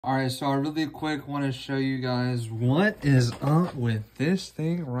Alright, so I really quick want to show you guys what is up with this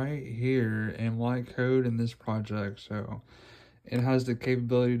thing right here and my code in this project. So it has the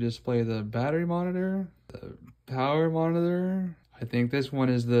capability to display the battery monitor, the power monitor. I think this one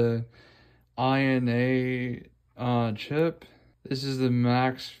is the INA chip. This is the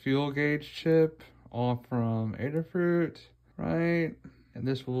max fuel gauge chip, all from Adafruit, right? And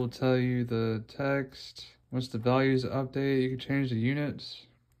this will tell you the text. Once the values update, you can change the units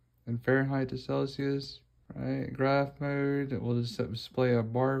in Fahrenheit to Celsius, right? Graph mode, it will just display a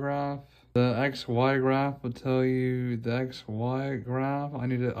bar graph. The XY graph will tell you the XY graph. I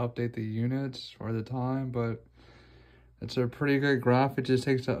need to update the units or the time, but it's a pretty good graph. It just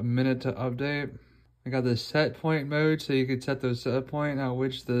takes a minute to update. I got the set point mode, so you can set the set point at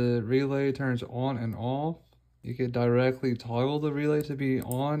which the relay turns on and off. You could directly toggle the relay to be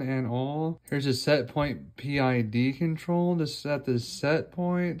on and off. Here's a set point PID control to set the set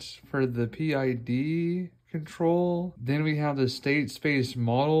points for the PID control. Then we have the state space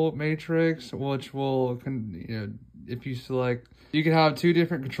model matrix, which will, if you select, you can have two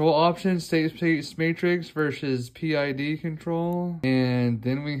different control options, state space matrix versus PID control. And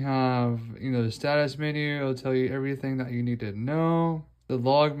then we have, the status menu. It'll tell you everything that you need to know. The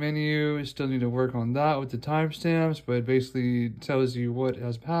log menu, still need to work on that with the timestamps, but it basically tells you what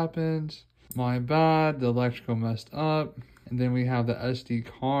has happened. My bad, the electrical messed up. And then we have the SD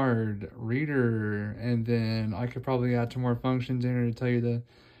card reader. And then I could probably add some more functions in here to tell you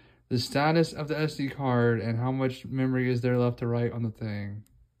the status of the SD card and how much memory is there left to write on the thing.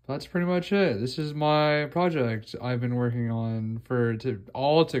 That's pretty much it. This is my project I've been working on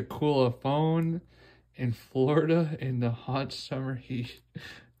to cool a phone in Florida in the hot summer heat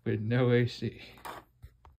with no AC.